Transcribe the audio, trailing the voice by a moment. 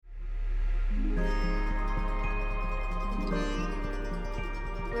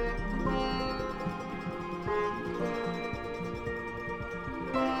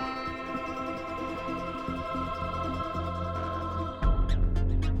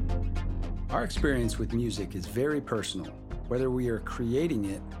Our experience with music is very personal, whether we are creating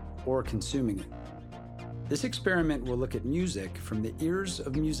it or consuming it. This experiment will look at music from the ears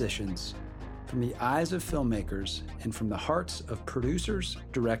of musicians, from the eyes of filmmakers, and from the hearts of producers,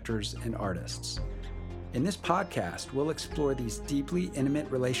 directors, and artists. In this podcast, we'll explore these deeply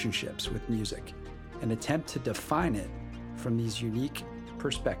intimate relationships with music and attempt to define it from these unique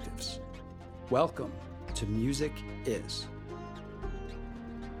perspectives. Welcome to Music Is.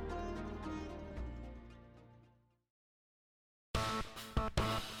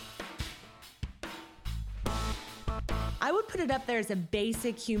 I would put it up there as a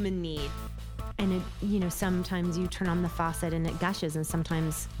basic human need. And sometimes you turn on the faucet and it gushes, and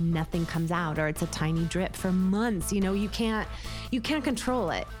sometimes nothing comes out, or it's a tiny drip for months. You can't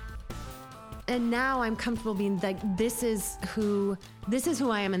control it. And now I'm comfortable being like, this is who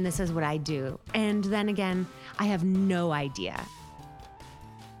I am, and this is what I do. And then again, I have no idea.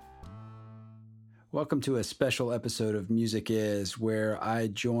 Welcome to a special episode of Music Is, where I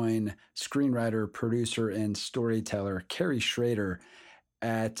join screenwriter, producer, and storyteller Carrie Schrader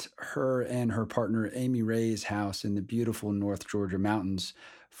at her and her partner Amy Ray's house in the beautiful North Georgia mountains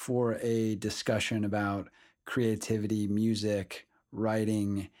for a discussion about creativity, music,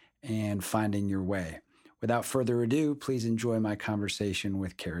 writing, and finding your way. Without further ado, please enjoy my conversation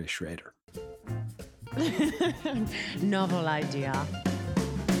with Carrie Schrader. Novel idea.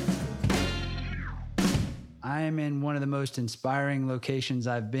 I am in one of the most inspiring locations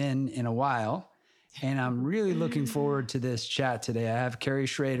I've been in a while, and I'm really looking forward to this chat today. I have Carrie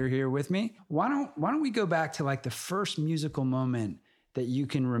Schrader here with me. Why don't we go back to like the first musical moment that you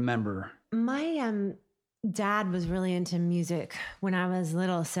can remember? My dad was really into music when I was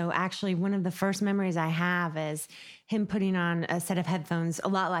little. So actually one of the first memories I have is him putting on a set of headphones, a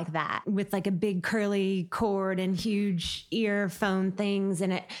lot like that, with like a big curly cord and huge earphone things.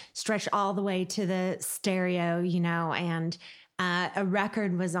 And it stretched all the way to the stereo, and a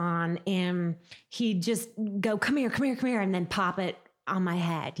record was on, and he'd just go, come here, and then pop it on my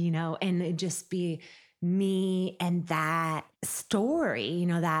head, and it'd just be me and that story,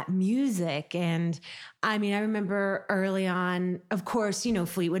 that music. And I remember early on, of course,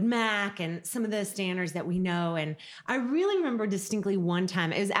 Fleetwood Mac and some of the standards that we know. And I really remember distinctly one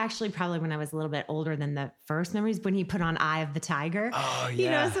time, it was actually probably when I was a little bit older than the first memories, when he put on Eye of the Tiger. Oh,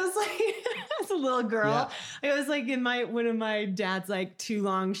 yeah. So it's like, as a little girl, yeah. It was like in one of my dad's like too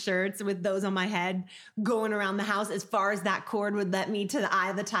long shirts with those on my head, going around the house as far as that cord would let me to the Eye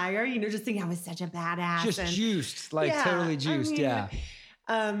of the Tiger, just thinking I was such a badass. Just juiced, totally juiced.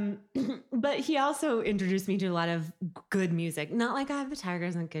 But he also introduced me to a lot of good music, not like Eye of the Tiger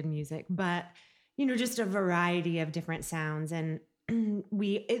isn't good music, but, just a variety of different sounds. And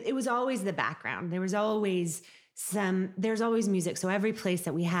it was always the background. There's always music. So every place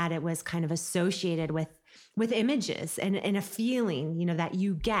that we had, it was kind of associated with images and a feeling, that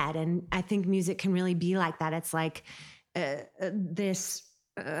you get. And I think music can really be like that. It's like this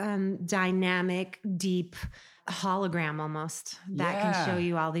dynamic, deep hologram almost that can show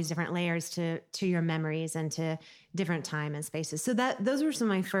you all these different layers to your memories and to different time and spaces. So those were some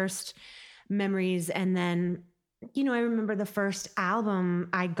of my first memories. And then, I remember the first album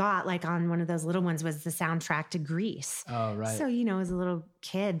I got, like on one of those little ones, was the soundtrack to Grease. Oh, right. So, as a little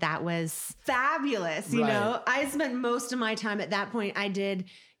kid, that was fabulous. I spent most of my time at that point, I did,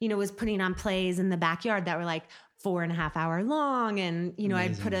 was putting on plays in the backyard that were like 4.5 hour long. And,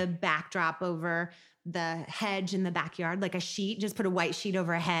 I'd put a backdrop over the hedge in the backyard, like a sheet, just put a white sheet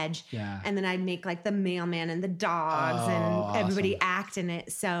over a hedge. Yeah. And then I'd make like the mailman and the dogs and everybody act in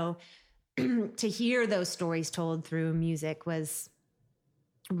it. So to hear those stories told through music was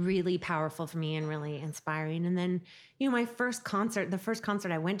really powerful for me and really inspiring. And then, the first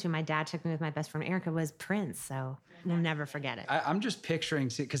concert I went to, my dad took me with my best friend Erica, was Prince. So we'll never forget it. I'm just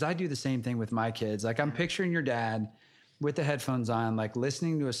picturing, because I do the same thing with my kids. Like I'm picturing your dad with the headphones on, like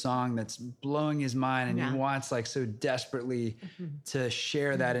listening to a song that's blowing his mind, and he wants like so desperately to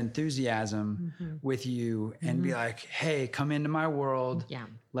share that enthusiasm with you and be like, hey, come into my world. Yeah.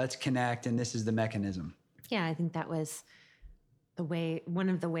 Let's connect. And this is the mechanism. Yeah. I think that was one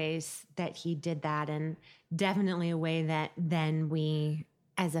of the ways that he did that. And definitely a way that then we,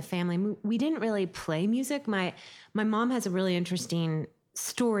 as a family, we didn't really play music. My mom has a really interesting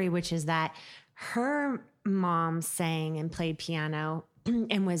story, which is that her mom sang and played piano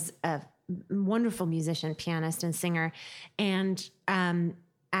and was a wonderful musician, pianist, and singer. And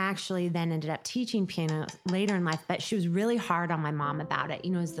actually then ended up teaching piano later in life, but she was really hard on my mom about it.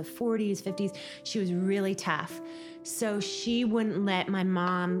 You know, it was the 40s, 50s. She was really tough. So she wouldn't let my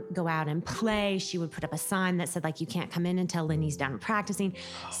mom go out and play. She would put up a sign that said, like, you can't come in until Lenny's done practicing.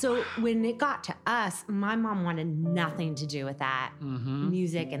 So when it got to us, my mom wanted nothing to do with that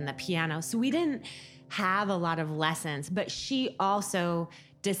music and the piano. So we didn't have a lot of lessons, but she also,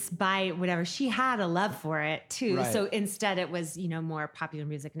 despite whatever, she had a love for it too. Right. So instead it was, you know, more popular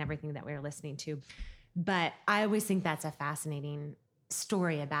music and everything that we were listening to. But I always think that's a fascinating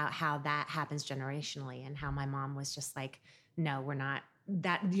story about how that happens generationally and how my mom was just like, no, we're not,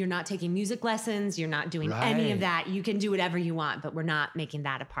 that you're not taking music lessons. You're not doing any of that. You can do whatever you want, but we're not making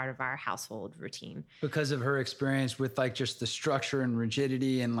that a part of our household routine. Because of her experience with like just the structure and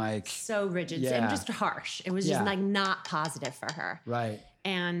rigidity and like. So rigid and just harsh. It was just like not positive for her. Right.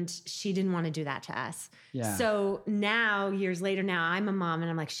 And she didn't want to do that to us. Yeah. So now, years later, now I'm a mom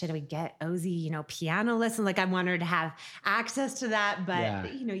and I'm like, should we get Ozzy, you know, piano lessons? Like I want her to have access to that,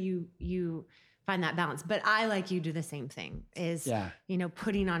 but you know, you find that balance. But I, like you, do the same thing is, you know,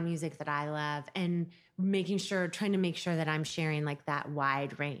 putting on music that I love and trying to make sure that I'm sharing like that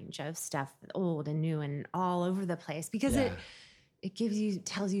wide range of stuff, old and new and all over the place, because it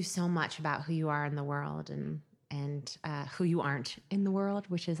tells you so much about who you are in the world and who you aren't in the world,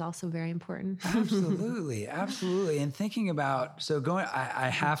 which is also very important. Absolutely. And thinking about, I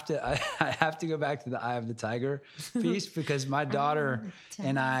have to go back to the Eye of the Tiger piece, because my daughter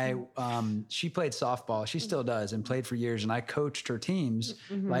and I, she played softball. She still does and played for years. And I coached her teams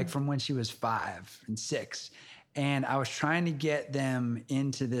like from when she was 5 and 6. And I was trying to get them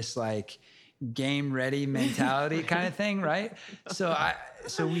into this like game ready mentality kind of thing. Right.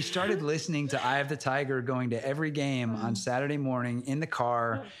 So we started listening to Eye of the Tiger, going to every game on Saturday morning in the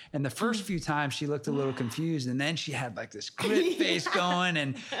car. And the first few times she looked a little confused, and then she had like this grit face going,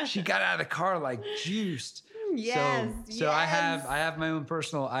 and she got out of the car like juiced. So I have my own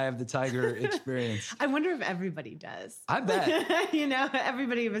personal Eye of the Tiger experience. I wonder if everybody does. I bet. You know,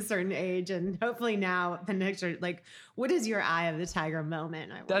 everybody of a certain age, and hopefully now the next are like, what is your Eye of the Tiger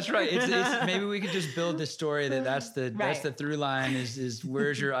moment? That's right. It's maybe we could just build this story that's the through line is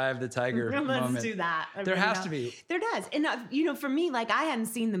where's your Eye of the Tiger moment? Let's do that. There has to be. There does. And you know, for me, like I hadn't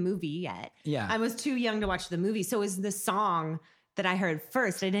seen the movie yet. Yeah. I was too young to watch the movie. So it was the song that I heard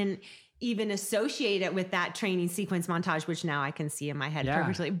first. I didn't even associate it with that training sequence montage, which now I can see in my head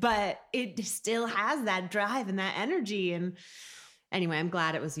perfectly, but it still has that drive and that energy. And anyway, I'm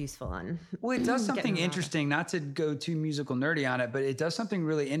glad it was useful. Well, it does something interesting, not to go too musical nerdy on it, but it does something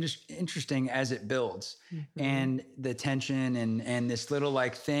really interesting as it builds and the tension and this little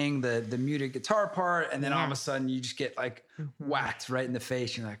like thing, the muted guitar part. And then all of a sudden you just get like whacked right in the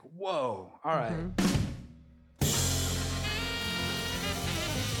face. You're like, whoa, all right.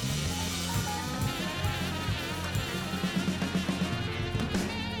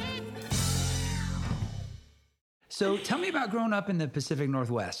 So tell me about growing up in the Pacific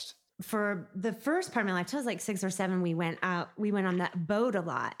Northwest. For the first part of my life, till I was like 6 or 7, we went on that boat a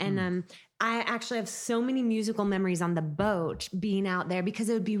lot. And I actually have so many musical memories on the boat being out there, because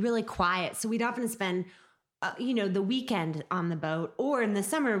it would be really quiet. So we'd often spend, the weekend on the boat, or in the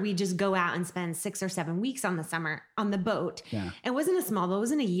summer, we just go out and spend 6 or 7 weeks on the boat. Yeah. It wasn't a small boat. It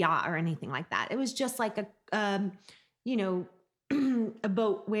wasn't a yacht or anything like that. It was just like a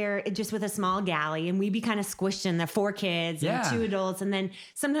boat where it just with a small galley, and we'd be kind of squished in there, 4 kids and 2 adults. And then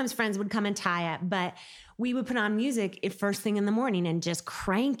sometimes friends would come and tie up, but we would put on music at first thing in the morning and just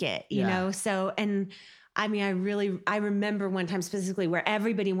crank it, you know? So, and I mean, I remember one time specifically where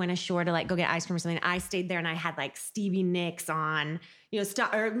everybody went ashore to like go get ice cream or something. I stayed there and I had like Stevie Nicks on,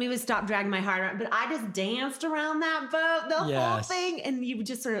 Stop Dragging My Heart Around. But I just danced around that boat, the whole thing. And you would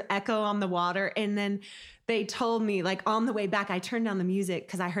just sort of echo on the water. And then they told me, like, on the way back, I turned down the music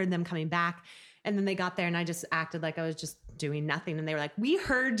because I heard them coming back. And then they got there and I just acted like I was just doing nothing. And they were like, we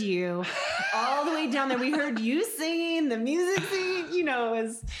heard you all the way down there. We heard you singing, the music singing, it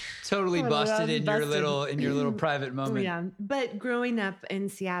was totally busted in your little private moment. Yeah. But growing up in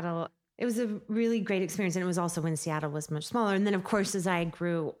Seattle, it was a really great experience. And it was also when Seattle was much smaller. And then, of course, as I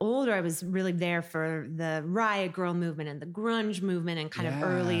grew older, I was really there for the riot girl movement and the grunge movement and kind of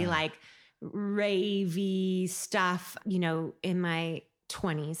early, like, ravey stuff, in my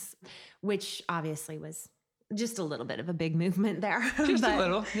 20s, which obviously was just a little bit of a big movement there. Just a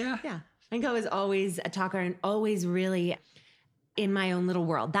little, yeah. Yeah. I think I was always a talker and always really in my own little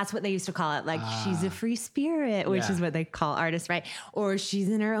world. That's what they used to call it. Like she's a free spirit, which is what they call artists, right? Or she's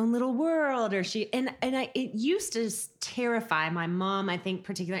in her own little world, or it used to terrify my mom, I think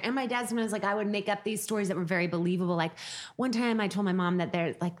particularly, and my dad. Sometimes like I would make up these stories that were very believable. Like one time I told my mom that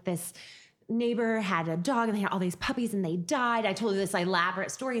there's like this neighbor had a dog and they had all these puppies and they died. I told her this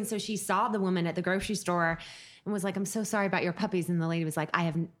elaborate story. And so she saw the woman at the grocery store and was like, I'm so sorry about your puppies. And the lady was like,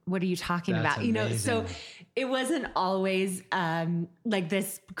 what are you talking about? Amazing. You know, so it wasn't always like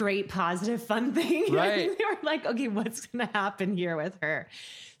this great, positive, fun thing. Right. They were like, okay, what's going to happen here with her?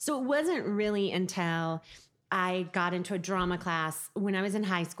 So it wasn't really until I got into a drama class when I was in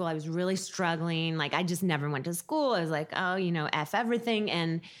high school. I was really struggling. Like I just never went to school. I was like, oh, you know, F everything.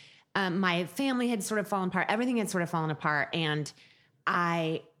 And my family had sort of fallen apart. Everything had sort of fallen apart. And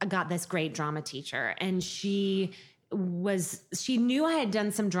I got this great drama teacher, and she knew I had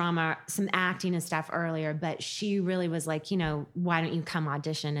done some drama, some acting and stuff earlier, but she really was like, you know, why don't you come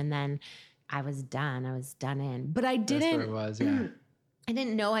audition? And then I was done in, but I didn't, That's what it was, yeah. I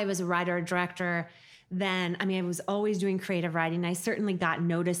didn't know I was a writer or director then. I mean, I was always doing creative writing. I certainly got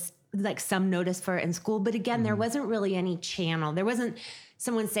noticed, like some notice for it in school, but again, there wasn't really any channel. There wasn't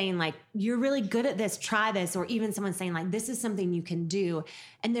someone saying like, you're really good at this, try this, or even someone saying like, this is something you can do.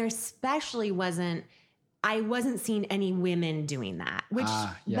 And there especially I wasn't seeing any women doing that, which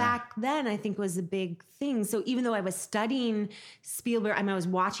back then I think was a big thing. So even though I was studying Spielberg, I was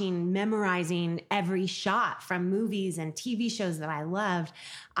memorizing every shot from movies and TV shows that I loved,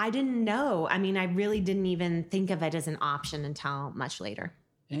 I didn't know. I mean, I really didn't even think of it as an option until much later.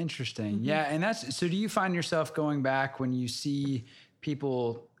 Interesting. Yeah. And so do you find yourself going back when you see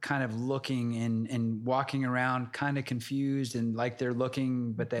people kind of looking and walking around kind of confused and like they're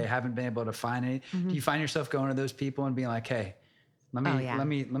looking, but they haven't been able to find it? Do you find yourself going to those people and being like, hey, let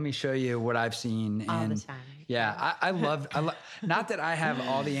me show you what I've seen? All the time. Yeah. I love, not that I have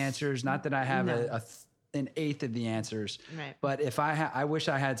all the answers, not that I have an eighth of the answers, right. But if I wish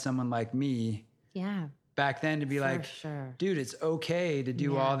I had someone like me. Yeah. Back then to be like, sure. Dude, it's okay to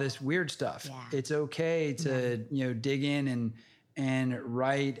do all this weird stuff. Yeah. It's okay to, you know, dig in and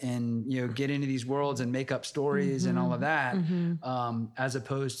write and, you know, get into these worlds and make up stories and all of that. As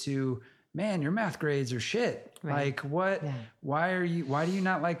opposed to, man, your math grades are shit. Right. Like what, why do you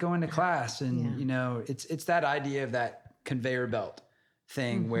not like going to class? And, you know, it's that idea of that conveyor belt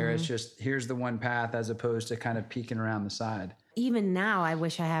thing where it's just, here's the one path as opposed to kind of peeking around the side. Even now, I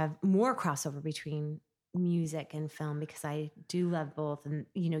wish I have more crossover between music and film, because I do love both. And,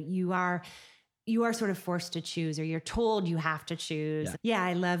 you know, you are sort of forced to choose, or you're told you have to choose. Yeah.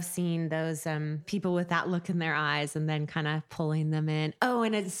 I love seeing those people with that look in their eyes and then kind of pulling them in. Oh,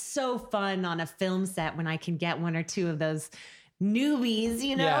 and it's so fun on a film set when I can get one or two of those newbies,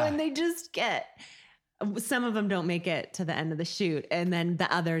 you know, and they just some of them don't make it to the end of the shoot. And then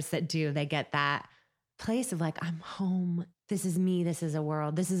the others that do, they get that place of like, I'm home. This is me. This is a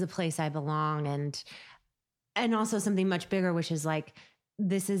world. This is a place I belong. And also something much bigger, which is like,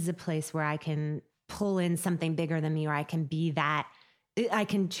 this is a place where I can pull in something bigger than me, or I can be that, I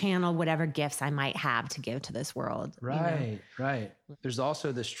can channel whatever gifts I might have to give to this world. Right, you know? right. There's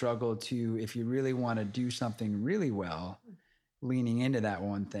also the struggle to, if you really want to do something really well, leaning into that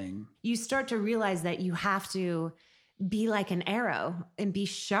one thing. You start to realize that you have to be like an arrow and be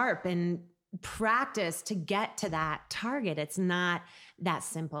sharp and practice to get to that target. It's not that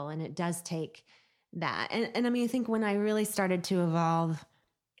simple, and it does take that. And I mean, I think when I really started to evolve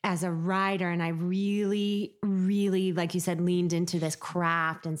as a writer, and I really, really, like you said, leaned into this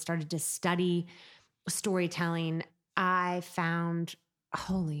craft and started to study storytelling, I found,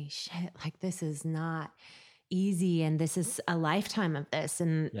 holy shit, like this is not easy. And this is a lifetime of this.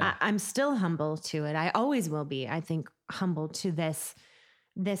 And I'm still humble to it. I always will be, I think, humble to this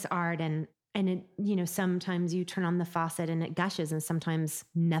art. And it, you know, sometimes you turn on the faucet and it gushes, and sometimes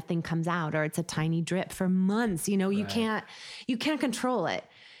nothing comes out, or it's a tiny drip for months. You know, you can't control it.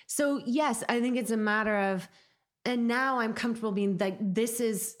 So yes, I think it's a matter of, and now I'm comfortable being like, this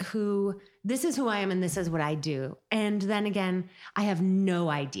is who I am, and this is what I do. And then again, I have no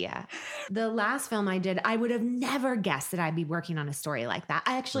idea. The last film I did, I would have never guessed that I'd be working on a story like that.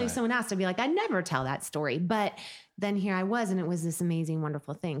 I actually, if someone asked, I'd be like, I'd never tell that story. But then here I was, and it was this amazing,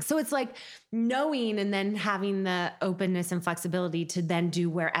 wonderful thing. So it's like knowing and then having the openness and flexibility to then do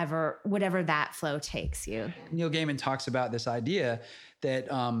whatever that flow takes you. Neil Gaiman talks about this idea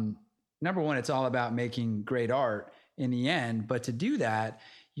that, number one, it's all about making great art in the end. But to do that,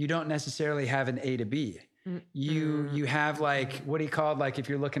 you don't necessarily have an A to B. You have like what he called, like, if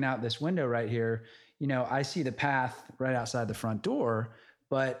you're looking out this window right here, you know, I see the path right outside the front door,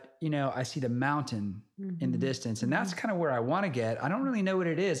 but I see the mountain in the distance, and that's kind of where I want to get. I don't really know what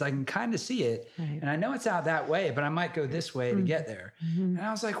it is. I can kind of see it, and I know it's out that way, but I might go this way to get there. And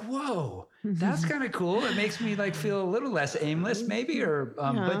I was like, whoa, that's kind of cool. It makes me like feel a little less aimless maybe, or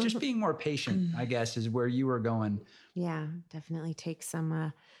but just being more patient, I guess, is where you were going. Yeah, definitely take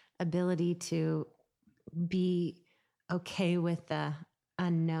some ability to be okay with the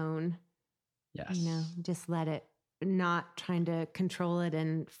unknown. Yes. Just let it, not trying to control it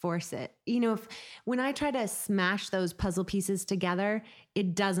and force it. When I try to smash those puzzle pieces together,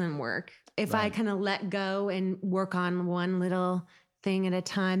 it doesn't work. If I kind of let go and work on one little thing at a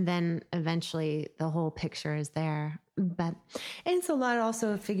time, then eventually the whole picture is there. And it's a lot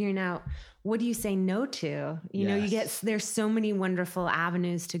also of figuring out, what do you say no to? There's so many wonderful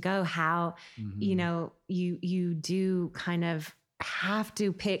avenues to go. How, you do kind of have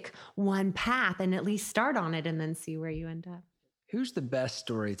to pick one path and at least start on it and then see where you end up. Who's the best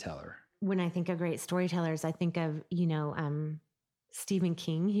storyteller? When I think of great storytellers, I think of, Stephen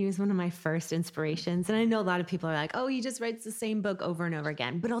King. He was one of my first inspirations. And I know a lot of people are like, oh, he just writes the same book over and over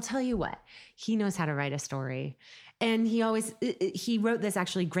again. But I'll tell you what, he knows how to write a story. And he wrote this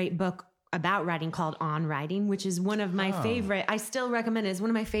actually great book about writing called On Writing, which is one of my favorite, I still recommend it. It's one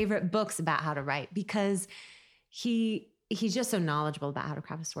of my favorite books about how to write, because he's just so knowledgeable about how to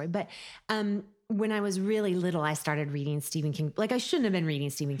craft a story. But when I was really little, I started reading Stephen King. Like, I shouldn't have been reading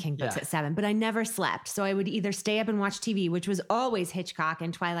Stephen King books at 7, but I never slept. So I would either stay up and watch TV, which was always Hitchcock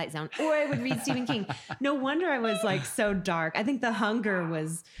and Twilight Zone, or I would read Stephen King. No wonder I was like so dark. I think The Hunger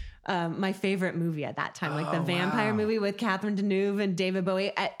was my favorite movie at that time, like the vampire movie with Catherine Deneuve and David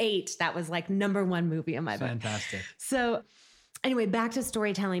Bowie. At 8, that was like #1 movie in my book. Fantastic. So anyway, back to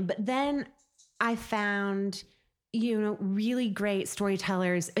storytelling. But then I found really great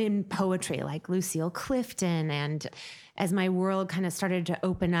storytellers in poetry, like Lucille Clifton. And as my world kind of started to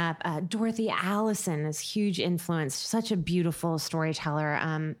open up, Dorothy Allison is huge influence, such a beautiful storyteller,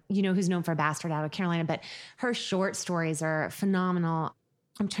 who's known for Bastard out of Carolina, but her short stories are phenomenal.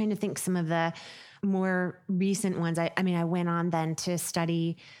 I'm trying to think some of the more recent ones. I went on then to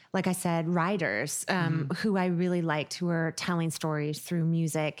study, like I said, writers who I really liked, who were telling stories through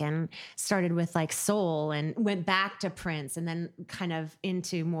music, and started with like soul and went back to Prince and then kind of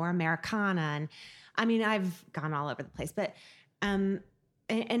into more Americana. And I've gone all over the place, but, and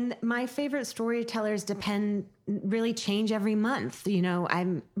my favorite storytellers really change every month.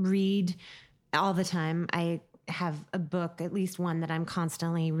 I read all the time. I have a book, at least one, that I'm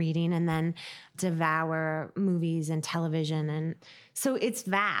constantly reading, and then devour movies and television. And so it's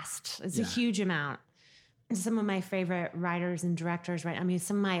vast. It's a huge amount. Some of my favorite writers and directors, right?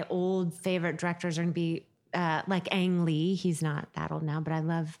 Some of my old favorite directors are going to be like Ang Lee. He's not that old now, but I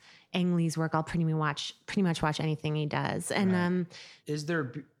love Ang Lee's work. I'll pretty much watch anything he does. And is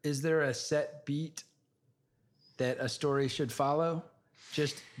there a set beat that a story should follow?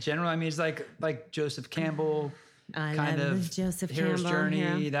 Just general, it's like Joseph Campbell, kind of Joseph hero's Campbell,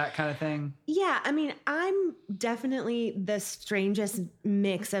 journey, that kind of thing. Yeah, I'm definitely the strangest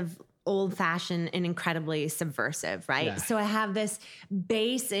mix of old-fashioned and incredibly subversive, right? Yeah. So I have this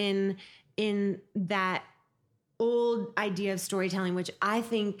base in that old idea of storytelling, which I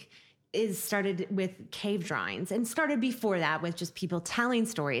think is started with cave drawings, and started before that with just people telling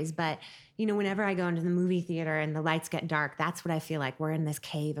stories. But whenever I go into the movie theater and the lights get dark, that's what I feel like. We're in this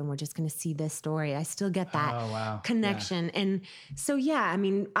cave and we're just going to see this story. I still get that connection. Yeah. And so,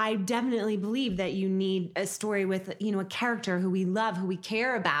 I definitely believe that you need a story with, a character who we love, who we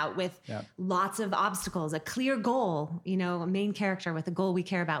care about, with lots of obstacles, a clear goal, a main character with a goal we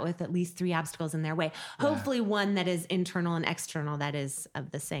care about, with at least 3 obstacles in their way. Hopefully one that is internal and external, that is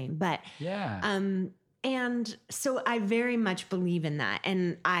of the same. But, and so I very much believe in that.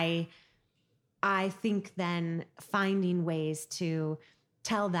 And I think then finding ways to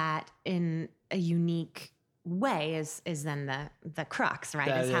tell that in a unique way is then the crux, right?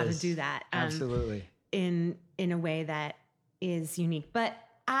 Is how to do that. Absolutely. In a way that is unique. But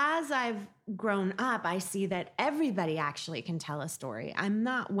as I've grown up, I see that everybody actually can tell a story. I'm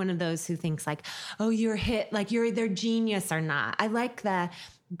not one of those who thinks like, oh, you're hit, like you're either genius or not. I like the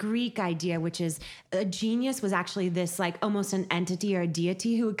Greek idea, which is a genius was actually this like almost an entity or a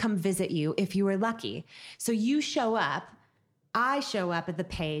deity who would come visit you if you were lucky. So you show up, I show up at the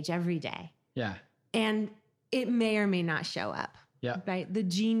page every day. Yeah. And it may or may not show up. Yeah. Right. The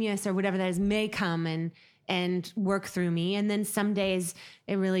genius or whatever that is may come and work through me. And then some days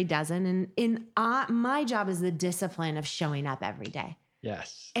it really doesn't. And my job is the discipline of showing up every day.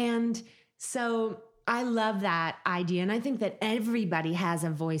 Yes. And so I love that idea. And I think that everybody has a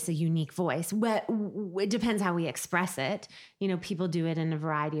voice, a unique voice. It depends how we express it. People do it in a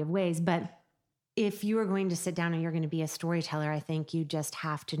variety of ways, but if you are going to sit down and you're going to be a storyteller, I think you just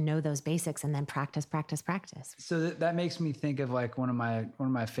have to know those basics and then practice. So that makes me think of like one of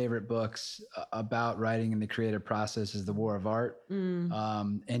my favorite books about writing and the creative process is The War of Art,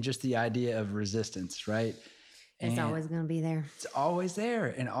 and just the idea of resistance, right? It's always going to be there. It's always there.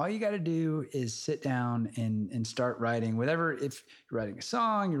 And all you got to do is sit down and start writing whatever. If you're writing a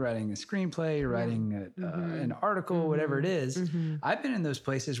song, you're writing a screenplay, you're writing an article, whatever it is. I've been in those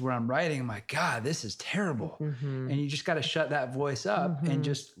places where I'm writing, I'm like, God, this is terrible. And you just got to shut that voice up and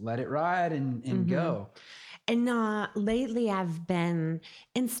just let it ride and go. And lately I've been,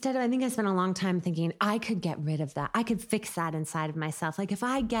 I think I spent a long time thinking I could get rid of that. I could fix that inside of myself. Like if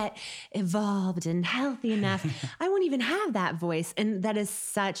I get evolved and healthy enough, I won't even have that voice. And that is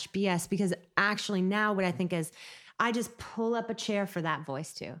such BS, because actually now what I think is I just pull up a chair for that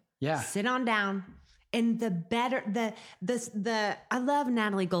voice too. Yeah. Sit on down. And I love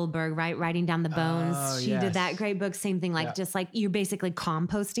Natalie Goldberg, right? Writing Down the Bones. Oh, she did that great book. Same thing. Like just like you're basically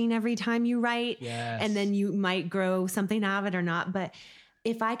composting every time you write. Yes. And then you might grow something out of it or not. But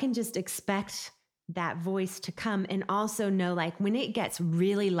if I can just expect that voice to come and also know like when it gets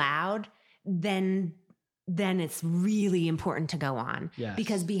really loud, then it's really important to go on. Yes.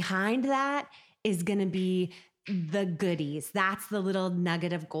 Because behind that is going to be the goodies. That's the little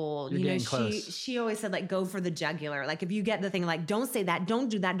nugget of gold. You're getting close. She always said like, go for the jugular. Like if you get the thing, like don't say that, don't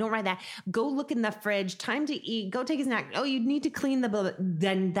do that, don't write that, go look in the fridge, time to eat, go take a snack. Oh, you need to clean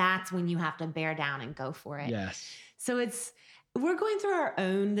then that's when you have to bear down and go for it. Yes. So we're going through our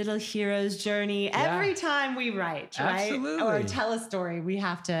own little hero's journey every time we write, right? Absolutely. Or tell a story. We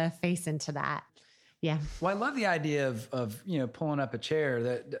have to face into that. Yeah. Well, I love the idea of pulling up a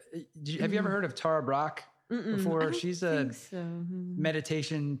chair. Have you ever heard of Tara Brach? Before? She's a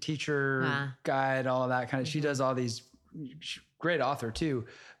meditation teacher, guide, all of that kind of, she does all these, great author too,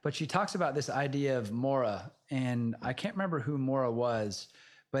 but she talks about this idea of Mora, and I can't remember who Mora was,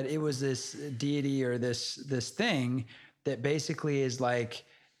 but it was this deity or this thing that basically is like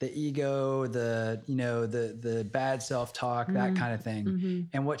the ego, the bad self-talk, that kind of thing.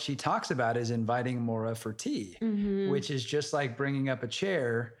 And what she talks about is inviting Mora for tea, which is just like bringing up a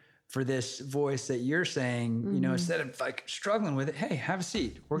chair for this voice that you're saying, instead of like struggling with it, hey, have a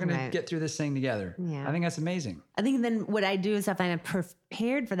seat. We're going to get through this thing together. Yeah. I think that's amazing. I think then what I do is if I'm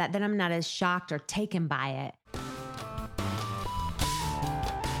prepared for that, then I'm not as shocked or taken by it.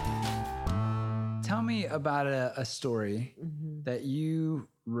 Tell me about a story that you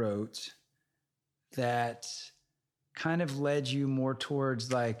wrote that kind of led you more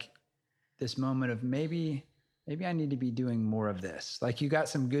towards like this moment of maybe I need to be doing more of this. Like you got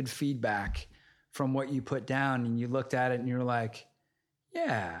some good feedback from what you put down and you looked at it and you're like,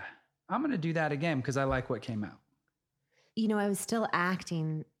 yeah, I'm going to do that again because I like what came out. I was still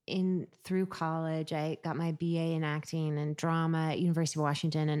acting through college. I got my BA in acting and drama at University of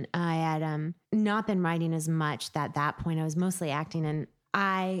Washington. And I had not been writing as much at that point. I was mostly acting. And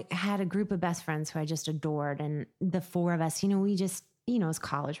I had a group of best friends who I just adored. And the four of us, we just, it's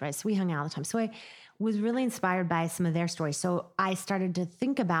college, right? So we hung out all the time. So I was really inspired by some of their stories. So I started to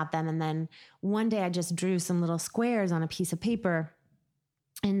think about them. And then one day I just drew some little squares on a piece of paper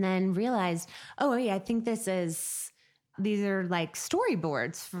and then realized, oh yeah, I think these are like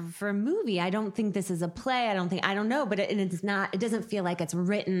storyboards for a movie. I don't think this is a play. I don't know, but it doesn't feel like it's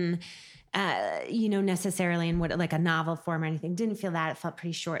written, necessarily in what like a novel form or anything. Didn't feel that. It felt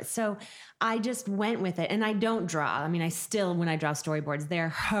pretty short. So I just went with it, and I don't draw. I mean, when I draw storyboards, they're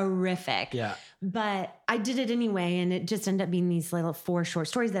horrific. Yeah. But I did it anyway, and it just ended up being these little 4 short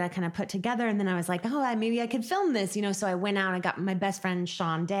stories that I kind of put together. And then I was like, maybe I could film this, So I went out and got my best friend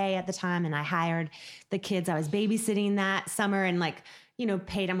Sean Day at the time, and I hired the kids I was babysitting that summer, and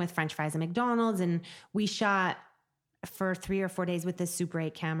paid them with French fries at McDonald's, and we shot for 3 or 4 days with this Super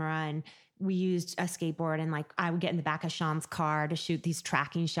 8 camera, and we used a skateboard, and I would get in the back of Sean's car to shoot these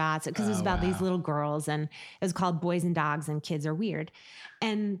tracking shots because it was about these little girls, and it was called Boys and Dogs and Kids Are Weird.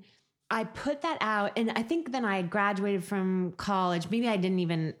 And I put that out, and I think then I graduated from college. Maybe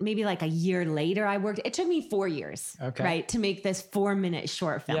like a year later I worked. It took me 4 years, right, to make this 4-minute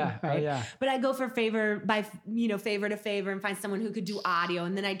short film. Yeah. Right? Oh, yeah. But I go for favor to favor and find someone who could do audio.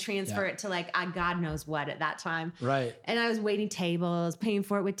 And then I transfer it to God knows what at that time. Right. And I was waiting tables, paying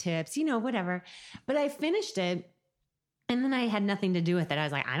for it with tips, whatever. But I finished it. And then I had nothing to do with it. I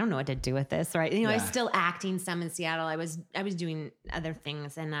was like, I don't know what to do with this. Right. I was still acting some in Seattle. I was doing other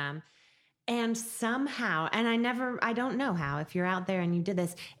things. And somehow, and I don't know how, if you're out there and you did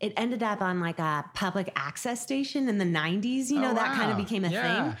this, it ended up on like a public access station in the 90s, that kind of became a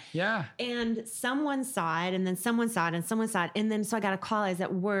thing. Yeah. And someone saw it, and then someone saw it, and someone saw it. And then so I got a call. I was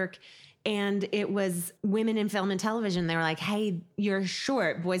at work, and it was Women in Film and Television. They were like, hey, your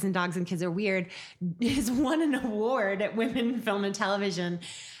short, Boys and Dogs and Kids Are Weird, has won an award at Women in Film and Television.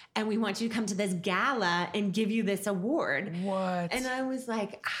 And we want you to come to this gala and give you this award. What? And I was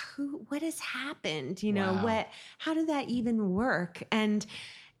like, what has happened? Wow. How did that even work? And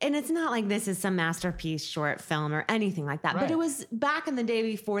it's not like this is some masterpiece short film or anything like that. Right. But it was back in the day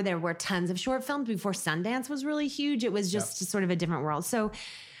before there were tons of short films, before Sundance was really huge. It was just sort of a different world. So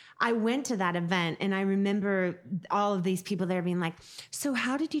I went to that event, and I remember all of these people there being like, so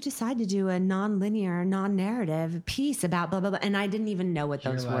how did you decide to do a non-linear, non-narrative piece about blah, blah, blah? And I didn't even know what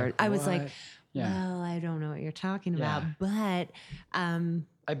those were. I was like, well, I don't know what you're talking about, but...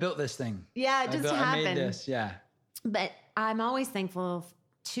 I built this thing. Yeah, it just happened. I made this, yeah. But I'm always thankful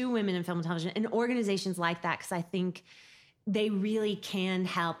to Women in Film and Television and organizations like that, because I think they really can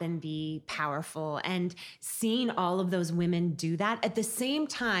help and be powerful. And seeing all of those women do that at the same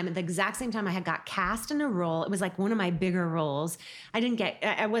time, at the exact same time I had got cast in a role. It was like one of my bigger roles.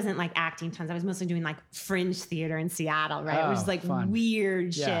 I wasn't like acting tons. I was mostly doing like fringe theater in Seattle, right? It was like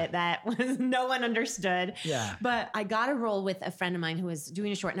weird shit that was no one understood. Yeah. But I got a role with a friend of mine who was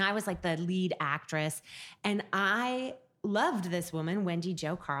doing a short, and I was like the lead actress. And I loved this woman, Wendy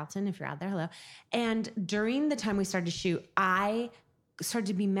Jo Carlton, if you're out there, hello. And during the time we started to shoot, I started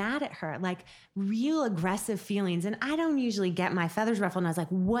to be mad at her, like real aggressive feelings. And I don't usually get my feathers ruffled. And I was like,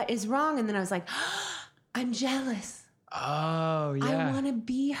 what is wrong? And then I was like, I'm jealous. Oh, yeah. I want to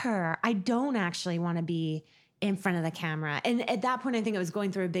be her. I don't actually want to be in front of the camera. And at that point, I think I was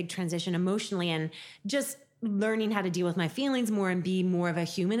going through a big transition emotionally and just learning how to deal with my feelings more and be more of a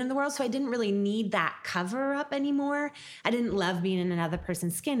human in the world. So I didn't really need that cover up anymore. I didn't love being in another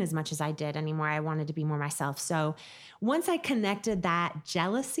person's skin as much as I did anymore. I wanted to be more myself. So once I connected that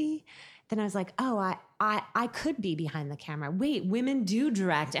jealousy, then I was like, oh, I could be behind the camera. Wait, women do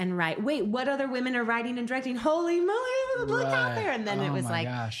direct and write. Wait, what other women are writing and directing? Holy moly, look out there. And then it was like,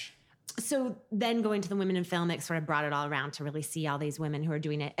 gosh. So then going to the Women in Film, it sort of brought it all around to really see all these women who are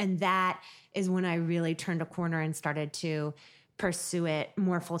doing it. And that is when I really turned a corner and started to pursue it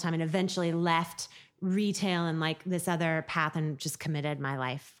more full-time, and eventually left retail and like this other path and just committed my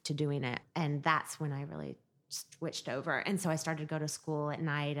life to doing it. And that's when I really switched over. And so I started to go to school at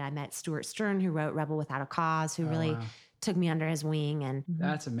night. I met Stuart Stern, who wrote Rebel Without a Cause, who really took me under his wing. And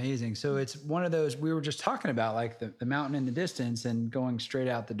that's amazing. So it's one of those, we were just talking about like the mountain in the distance and going straight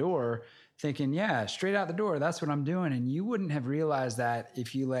out the door, thinking, yeah, straight out the door, that's what I'm doing. And you wouldn't have realized that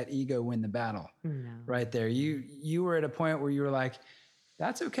if you let ego win the battle. Right there. You were at a point where you were like,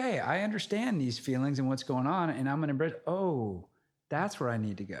 that's okay. I understand these feelings and what's going on. And I'm going to embrace, that's where I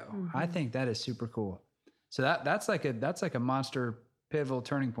need to go. I think that is super cool. So that's like a monster pivotal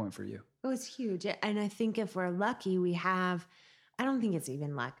turning point for you. Oh, it's huge. And I think if we're lucky, I don't think it's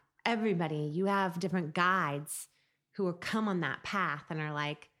even luck. Everybody, you have different guides who will come on that path and are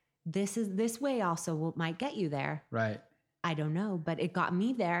like, this way also might get you there. Right. I don't know, but it got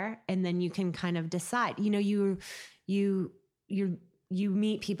me there. And then you can kind of decide, you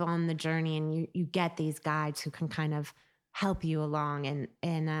meet people on the journey, and you get these guides who can kind of help you along.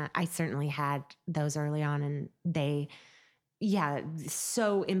 And I certainly had those early on, and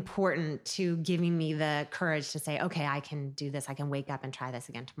so important to giving me the courage to say, okay, I can do this. I can wake up and try this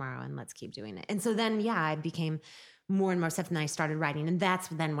again tomorrow, and let's keep doing it. And so then, I became more and more stuff, and I started writing. And that's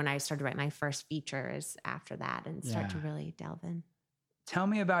then when I started to write my first features after that and start to really delve in. Tell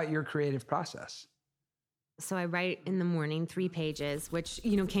me about your creative process. So I write in the morning 3 pages, which,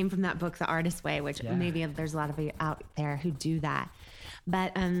 came from that book, The Artist's Way, which maybe there's a lot of you out there who do that.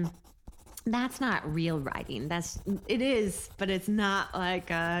 But, that's not real writing. It is, but it's not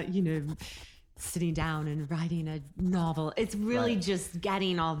like, sitting down and writing a novel. It's really just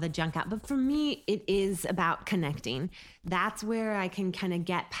getting all the junk out. But for me, it is about connecting. That's where I can kind of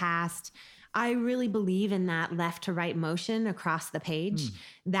get past. I really believe in that left to right motion across the page,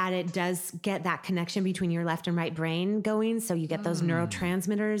 that it does get that connection between your left and right brain going. So you get those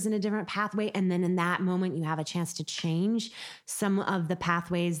neurotransmitters in a different pathway. And then in that moment, you have a chance to change some of the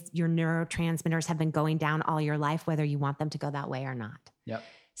pathways your neurotransmitters have been going down all your life, whether you want them to go that way or not. Yep.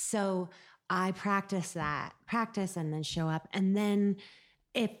 So I practice and then show up. And then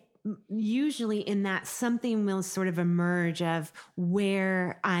usually in that, something will sort of emerge of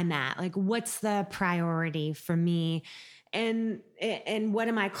where I'm at, like what's the priority for me, and what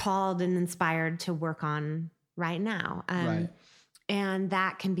am I called and inspired to work on right now. And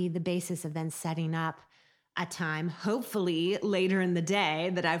that can be the basis of then setting up a time, hopefully later in the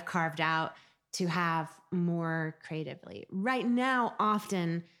day, that I've carved out to have more creatively. Right now,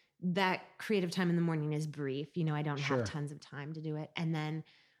 often that creative time in the morning is brief. I don't have tons of time to do it. And then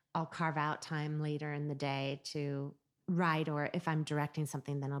I'll carve out time later in the day to write, or if I'm directing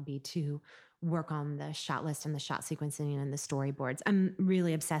something, then I'll be to work on the shot list and the shot sequencing and the storyboards. I'm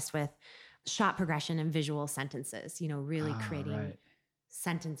really obsessed with shot progression and visual sentences, really creating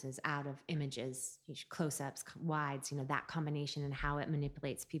sentences out of images, close-ups, wides, that combination and how it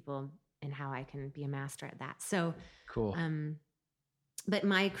manipulates people and how I can be a master at that. So cool. But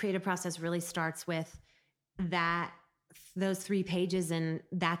my creative process really starts with those 3 pages. And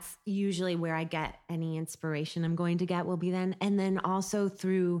that's usually where I get any inspiration I'm going to get will be then. And then also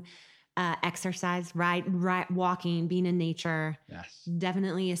through exercise, walking, being in nature. Yes.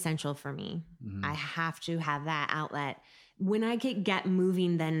 Definitely essential for me. Mm-hmm. I have to have that outlet. When I get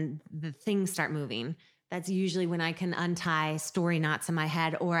moving, then the things start moving. That's usually when I can untie story knots in my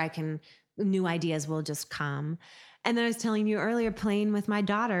head, or new ideas will just come. And then I was telling you earlier, playing with my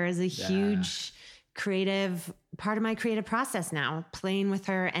daughter is a huge creative part of my creative process now. Playing with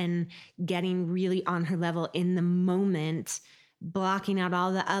her and getting really on her level in the moment, blocking out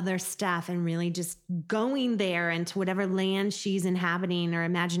all the other stuff and really just going there into whatever land she's inhabiting or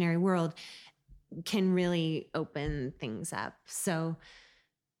imaginary world can really open things up. So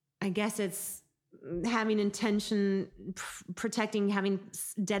I guess it's having intention, protecting, having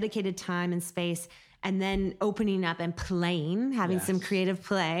dedicated time and space, and then opening up and playing, having some creative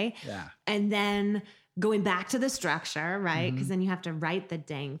play, and then going back to the structure, right? Because then you have to write the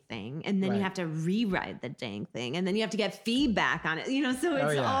dang thing, and then you have to rewrite the dang thing, and then you have to get feedback on it, so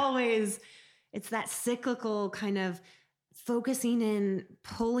it's always, it's that cyclical kind of focusing in,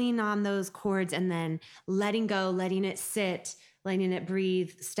 pulling on those chords, and then letting go, letting it sit, letting it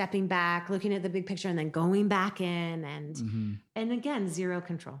breathe, stepping back, looking at the big picture, and then going back in, and again, zero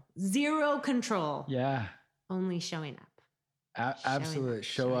control. Yeah. Only showing up. Absolutely.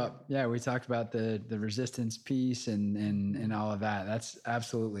 Show up. Yeah. We talked about the resistance piece and all of that. That's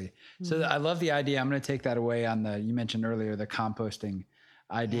absolutely. So I love the idea. I'm going to take that away on you mentioned earlier, the composting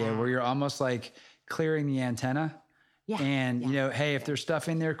idea where you're almost like clearing the antenna. Yeah. And, hey, if there's stuff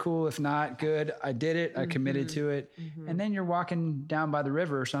in there, cool. If not, good. I did it. I committed to it. And then you're walking down by the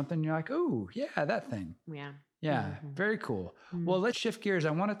river or something. You're like, oh, yeah, that thing. Yeah. Yeah. Very cool. Well, let's shift gears.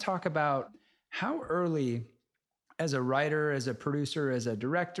 I want to talk about how early, as a writer, as a producer, as a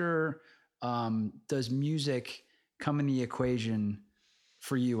director, does music come in the equation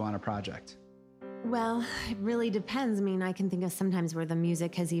for you on a project? Well, it really depends. I mean, I can think of sometimes where the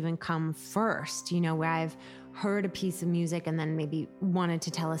music has even come first, where I've heard a piece of music and then maybe wanted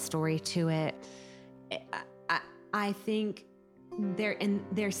to tell a story to it. I think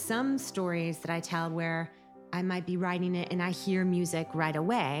there's some stories that I tell where I might be writing it and I hear music right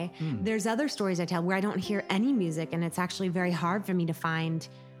away. There's other stories I tell where I don't hear any music, and it's actually very hard for me to find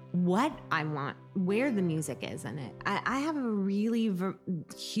what I want, where the music is in it. I have a really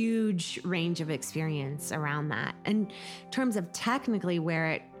huge range of experience around that. And in terms of technically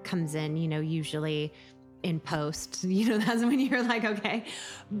where it comes in, usually in post, that's when you're like, okay.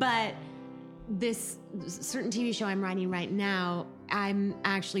 But this certain TV show I'm writing right now, I'm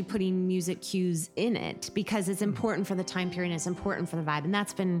actually putting music cues in it because it's important for the time period. It's important for the vibe. And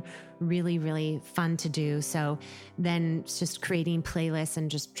that's been really, really fun to do. So then it's just creating playlists and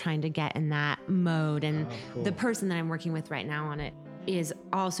just trying to get in that mode. And the person that I'm working with right now on it is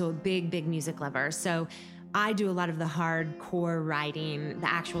also a big, big music lover. So I do a lot of the hardcore writing, the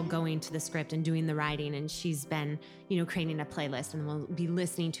actual going to the script and doing the writing. And she's been, creating a playlist, and we'll be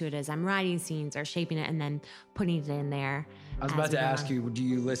listening to it as I'm writing scenes or shaping it and then putting it in there. I was about to ask you, do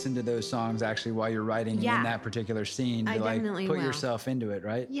you listen to those songs actually while you're writing in that particular scene to put yourself into it,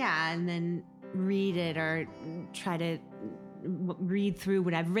 right? Yeah. And then read it or try to read through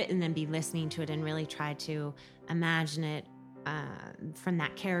what I've written and be listening to it and really try to imagine it from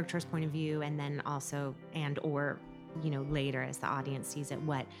that character's point of view, and then also or later as the audience sees it,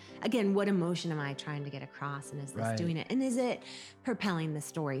 what emotion am I trying to get across, and is this doing it, and is it propelling the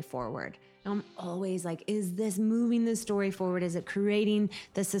story forward? And I'm always like, is this moving the story forward? Is it creating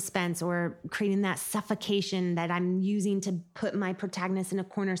the suspense or creating that suffocation that I'm using to put my protagonist in a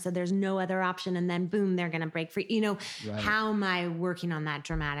corner so there's no other option, and then boom, they're gonna break free? How am I working on that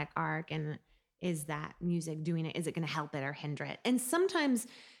dramatic arc? And is that music doing it? Is it going to help it or hinder it? And sometimes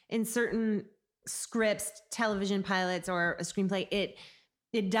in certain scripts, television pilots, or a screenplay,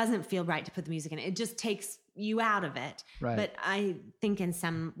 it doesn't feel right to put the music in it. It just takes you out of it. Right. But I think in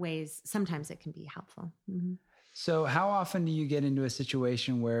some ways, sometimes it can be helpful. Mm-hmm. So how often do you get into a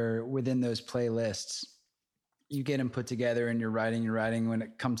situation where within those playlists, you get them put together and you're writing, when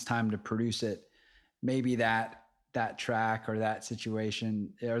it comes time to produce it, maybe that track or that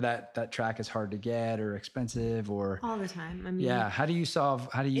situation or that track is hard to get or expensive or all the time. I mean, yeah. How do you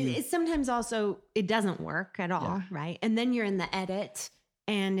it sometimes also, it doesn't work at all. Yeah. Right. And then you're in the edit.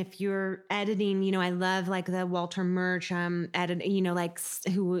 And if you're editing, you know, I love like the Walter Murch edit, you know, like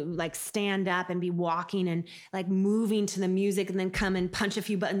who like stand up and be walking and like moving to the music and then come and punch a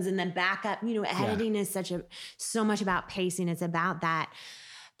few buttons and then back up. You know, editing is so much about pacing. It's about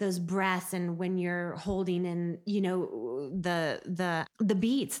those breaths and when you're holding and, you know, the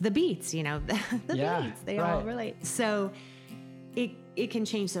beats, you know, the beats, they all relate. So it can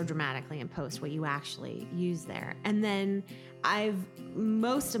change so dramatically in post what you actually use there. And then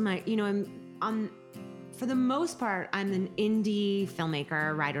most of my, you know, for the most part, I'm an indie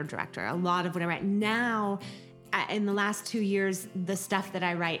filmmaker, writer, director. A lot of what I write now, in the last 2 years, the stuff that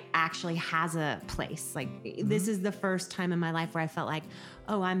I write actually has a place. Like this is the first time in my life where I felt like,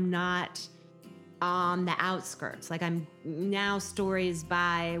 oh, I'm not on the outskirts. Like I'm now stories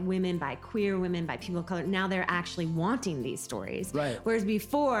by women, by queer women, by people of color. Now they're actually wanting these stories. Right. Whereas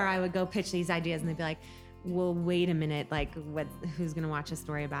before I would go pitch these ideas and they'd be like, well, wait a minute, like who's going to watch a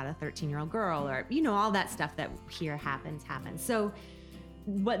story about a 13-year-old girl or, you know, all that stuff that here happens. So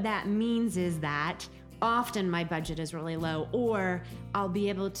what that means is that often my budget is really low, or I'll be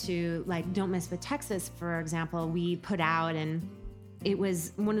able to, like, Don't Mess with Texas, for example, we put out, and it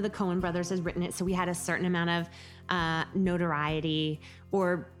was one of the Cohen brothers has written it. So we had a certain amount of notoriety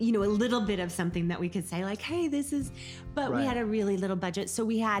or, you know, a little bit of something that we could say like, hey, this is, but we had a really little budget. So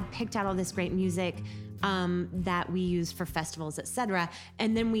we had picked out all this great music that we used for festivals, et cetera.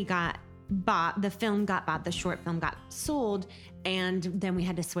 And then we the film got bought, the short film got sold, and then we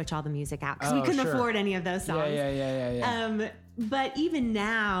had to switch all the music out because we couldn't afford any of those songs. Yeah. But even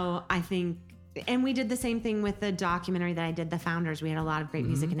now, I think, and we did the same thing with the documentary that I did, The Founders. We had a lot of great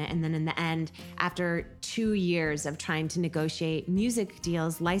music in it. And then in the end, after 2 years of trying to negotiate music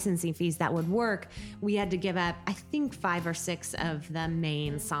deals, licensing fees that would work, we had to give up, I think, 5 or 6 of the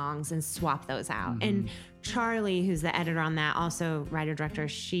main songs and swap those out. And Charlie, who's the editor on that, also writer-director,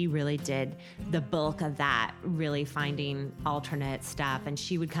 she really did the bulk of that, really finding alternate stuff. And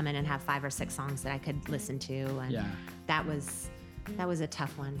she would come in and have 5 or 6 songs that I could listen to. And that was a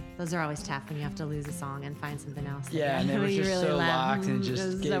tough one. Those are always tough when you have to lose a song and find something else. And it was just really so locked and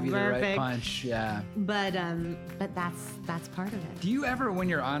just gave you the right punch. Yeah. But that's part of it. Do you ever, when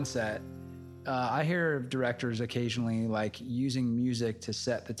you're on set, I hear of directors occasionally like using music to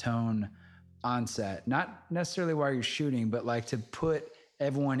set the tone on set, not necessarily while you're shooting, but like to put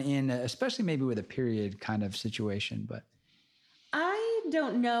everyone in, especially maybe with a period kind of situation, but. I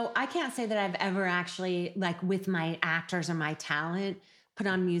don't know. I can't say that I've ever actually, like with my actors or my talent, put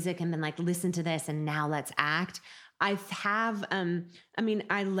on music and been like, listen to this and now let's act. I have,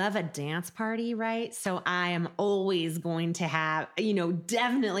 I love a dance party, right? So I am always going to have, you know,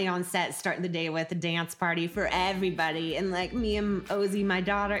 definitely on set, start the day with a dance party for everybody. And like me and Ozzy, my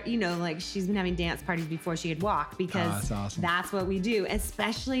daughter, you know, like she's been having dance parties before she had walked because that's awesome. That's what we do,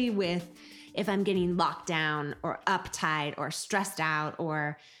 especially with if I'm getting locked down or uptight or stressed out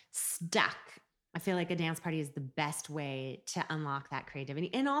or stuck. I feel like a dance party is the best way to unlock that creativity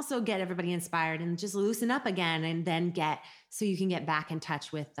and also get everybody inspired and just loosen up again and then so you can get back in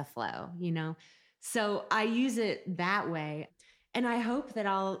touch with the flow, you know? So I use it that way. And I hope that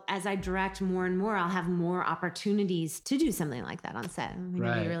as I direct more and more, I'll have more opportunities to do something like that on set. I mean,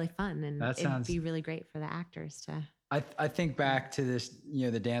 it'd be really fun and it'd be really great for the actors to. I think back to this, you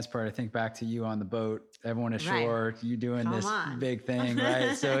know, the dance part. I think back to you on the boat, everyone ashore, you doing this big thing,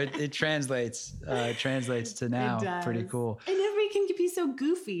 right? So it translates to now. Pretty cool. And everybody can be so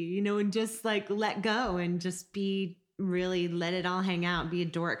goofy, you know, and just like let go and just let it all hang out, be a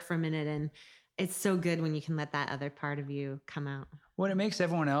dork for a minute. And it's so good when you can let that other part of you come out. Well, it makes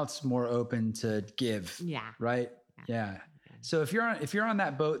everyone else more open to give. Yeah. Right. Yeah. So if you're on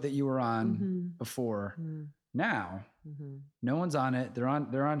that boat that you were on before. Now, no one's on it. They're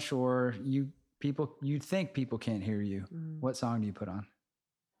on shore. You think people can't hear you. What song do you put on?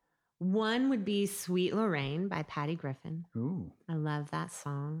 One would be Sweet Lorraine by Patty Griffin. Ooh. I love that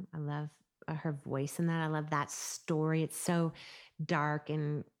song. I love her voice in that. I love that story. It's so dark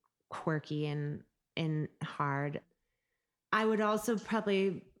and quirky and hard. I would also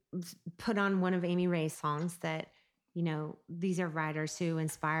probably put on one of Amy Ray's songs that, you know, these are writers who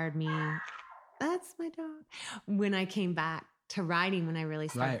inspired me. That's my dog. When I came back to writing, when I really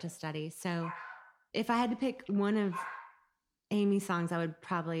started to study. So if I had to pick one of Amy's songs, I would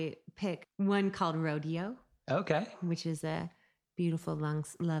probably pick one called Rodeo. Okay. which is a beautiful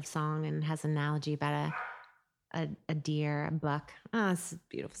love song and has an analogy about a deer, a buck. Oh, it's a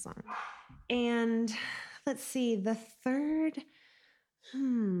beautiful song. And let's see, the third,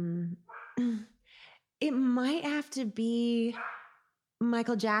 it might have to be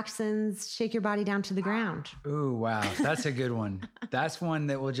Michael Jackson's Shake Your Body Down to the Ground. Ooh, wow. That's a good one. That's one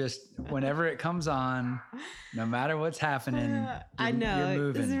that will just, whenever it comes on, no matter what's happening, I know. You're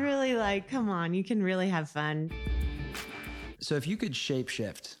moving. It's really like, come on, you can really have fun. So if you could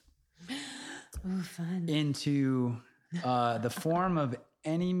shapeshift fun. into the form of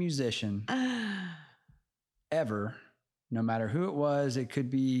any musician ever, no matter who it was, it could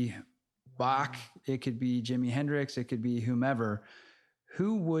be Bach, it could be Jimi Hendrix, it could be whomever,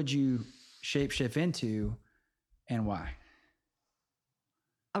 who would you shapeshift into and why?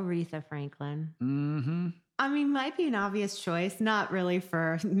 Aretha Franklin. Mm-hmm. I mean, might be an obvious choice, not really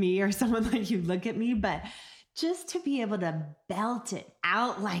for me or someone like you look at me, but just to be able to belt it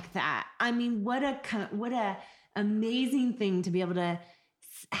out like that. I mean, what a amazing thing to be able to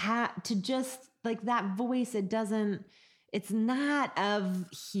have, to just like that voice. It's not of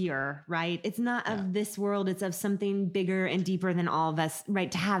here, right? It's not of this world. It's of something bigger and deeper than all of us,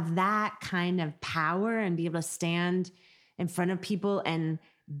 right? To have that kind of power and be able to stand in front of people and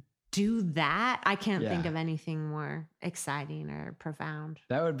do that, I can't think of anything more exciting or profound.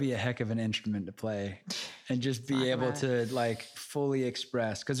 That would be a heck of an instrument to play and just be able to like fully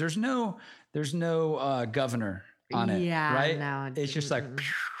express, because there's no governor on it, right? No, it's just like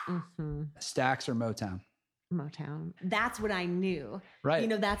Stax or Motown. That's what I knew. Right. You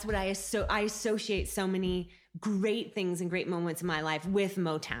know, that's what I associate so many great things and great moments in my life with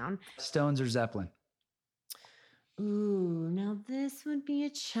Motown. Stones or Zeppelin? Ooh, now this would be a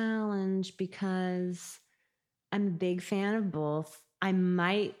challenge because I'm a big fan of both. I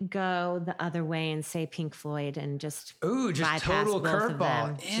might go the other way and say Pink Floyd and just bypass total both of curveball.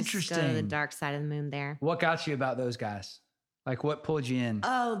 them. Interesting. Just go to the dark side of the moon there. What got you about those guys? Like what pulled you in?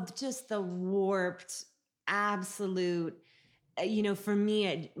 Oh, just the warped, absolute, for me,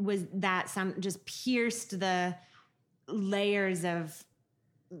 it was that sound just pierced the layers of,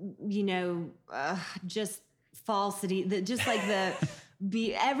 just falsity,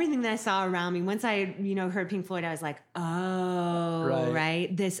 everything that I saw around me. Once I, heard Pink Floyd, I was like, oh,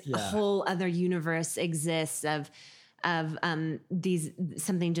 right. This whole other universe exists of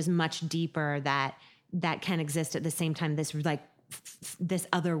something just much deeper that can exist at the same time. This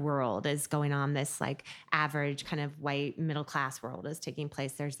other world is going on. This like average kind of white middle class world is taking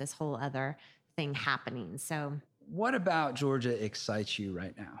place. There's this whole other thing happening. So what about Georgia excites you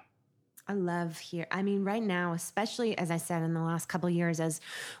right now? I love here. I mean, right now, especially as I said, in the last couple of years, as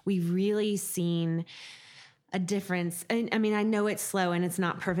we've really seen a difference. I mean, I know it's slow and it's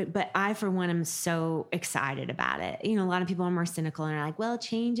not perfect, but I, for one, am so excited about it. A lot of people are more cynical and are like, well,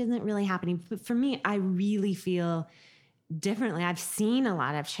 change isn't really happening. But for me, I really feel differently. I've seen a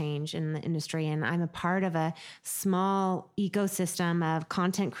lot of change in the industry, and I'm a part of a small ecosystem of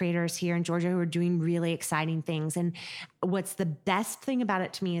content creators here in Georgia who are doing really exciting things. And what's the best thing about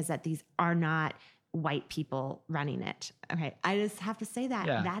it to me is that these are not white people running it. Okay. I just have to say that.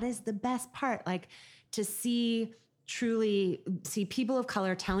 That is the best part. Like to truly see people of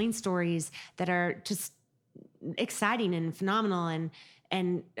color telling stories that are just exciting and phenomenal and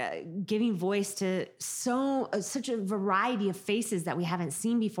giving voice to such a variety of faces that we haven't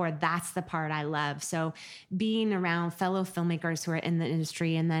seen before. That's the part I love. So being around fellow filmmakers who are in the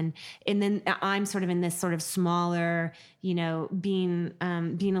industry, and then I'm sort of in this sort of smaller, being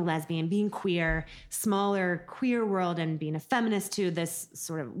a lesbian, being queer, smaller queer world, and being a feminist too, this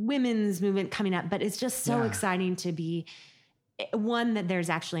sort of women's movement coming up. But it's just so exciting to be one, that there's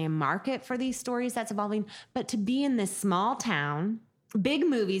actually a market for these stories that's evolving, but to be in this small town. Big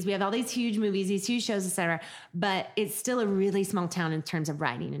movies, we have all these huge movies, these huge shows, et cetera, but it's still a really small town in terms of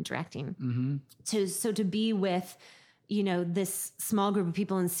writing and directing. Mm-hmm. So to be with, this small group of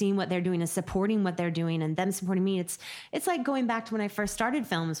people and seeing what they're doing and supporting what they're doing and them supporting me, it's like going back to when I first started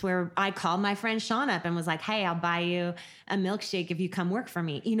films, where I called my friend Sean up and was like, hey, I'll buy you a milkshake if you come work for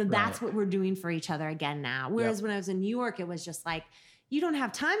me. That's what we're doing for each other again now. Whereas when I was in New York, it was just like, you don't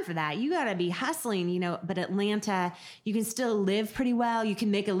have time for that. You got to be hustling, but Atlanta, you can still live pretty well. You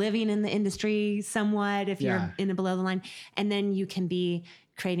can make a living in the industry somewhat if you're in a below the line. And then you can be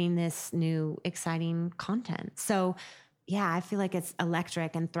creating this new exciting content. So I feel like it's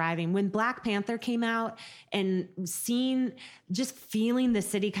electric and thriving. When Black Panther came out and feeling the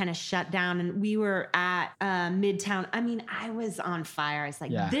city kind of shut down, and we were at Midtown. I mean, I was on fire. I was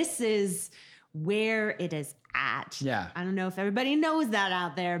like, this is where it is at. I don't know if everybody knows that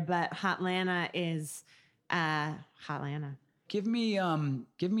out there, but Hotlanta is Atlanta. Give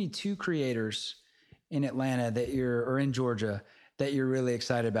me two creators in Atlanta or in Georgia that you're really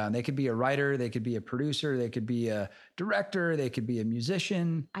excited about. And they could be a writer, they could be a producer, they could be a director, they could be a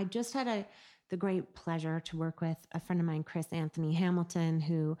musician. I just had the great pleasure to work with a friend of mine, Chris Anthony Hamilton,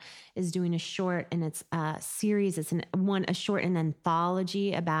 who is doing a short, and it's a series. It's a short, an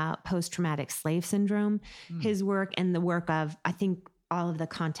anthology about post-traumatic slave syndrome. His work and the work of, I think, all of the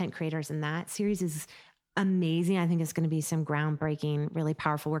content creators in that series is amazing. I think it's going to be some groundbreaking, really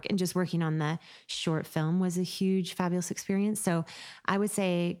powerful work. And just working on the short film was a huge, fabulous experience. So I would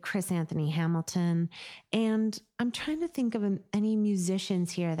say Chris Anthony Hamilton. And I'm trying to think of any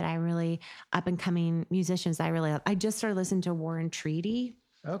musicians here that I really, up and coming musicians I really love. I just started listening to War and Treaty.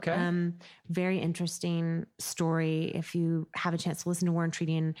 Okay. Very interesting story. If you have a chance to listen to War and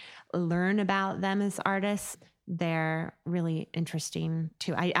Treaty and learn about them as artists, they're really interesting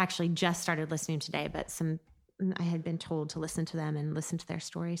too. I actually just started listening today, but I had been told to listen to them and listen to their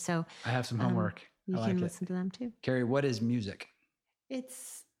story. So I have some homework. You can listen to them too. Carrie, what is music?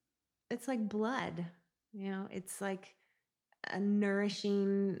 It's like blood, it's like a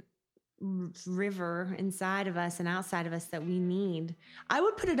nourishing river inside of us and outside of us that we need. I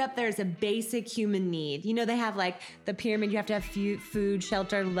would put it up there as a basic human need. They have like the pyramid, you have to have food,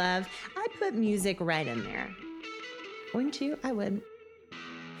 shelter, love. I put music right in there. Wouldn't you? I would.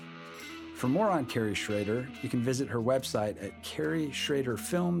 For more on Carrie Schrader, you can visit her website at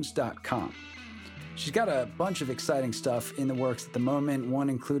carrieschraderfilms.com. She's got a bunch of exciting stuff in the works at the moment, one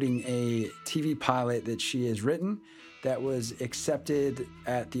including a TV pilot that she has written that was accepted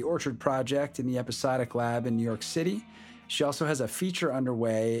at the Orchard Project in the Episodic Lab in New York City. She also has a feature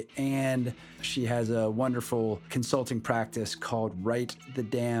underway, and she has a wonderful consulting practice called Write the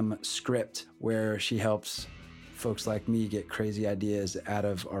Damn Script, where she helps folks like me get crazy ideas out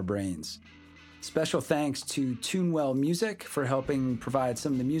of our brains. Special thanks to Tunewell Music for helping provide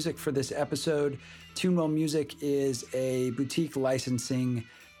some of the music for this episode. Tunewell Music is a boutique licensing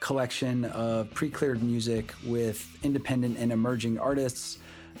collection of pre-cleared music with independent and emerging artists.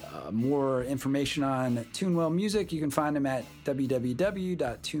 More information on Tunewell Music, you can find them at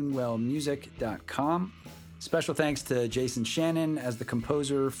www.tunewellmusic.com. Special thanks to Jason Shannon as the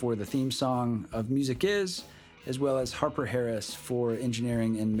composer for the theme song of Music Is, as well as Harper Harris for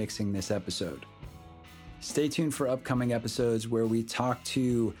engineering and mixing this episode. Stay tuned for upcoming episodes where we talk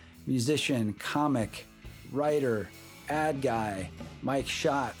to musician, comic, writer, ad guy, Mike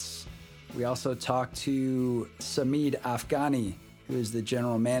Schatz. We also talk to Samid Afghani, who is the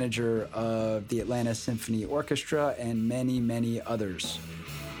general manager of the Atlanta Symphony Orchestra, and many, many others.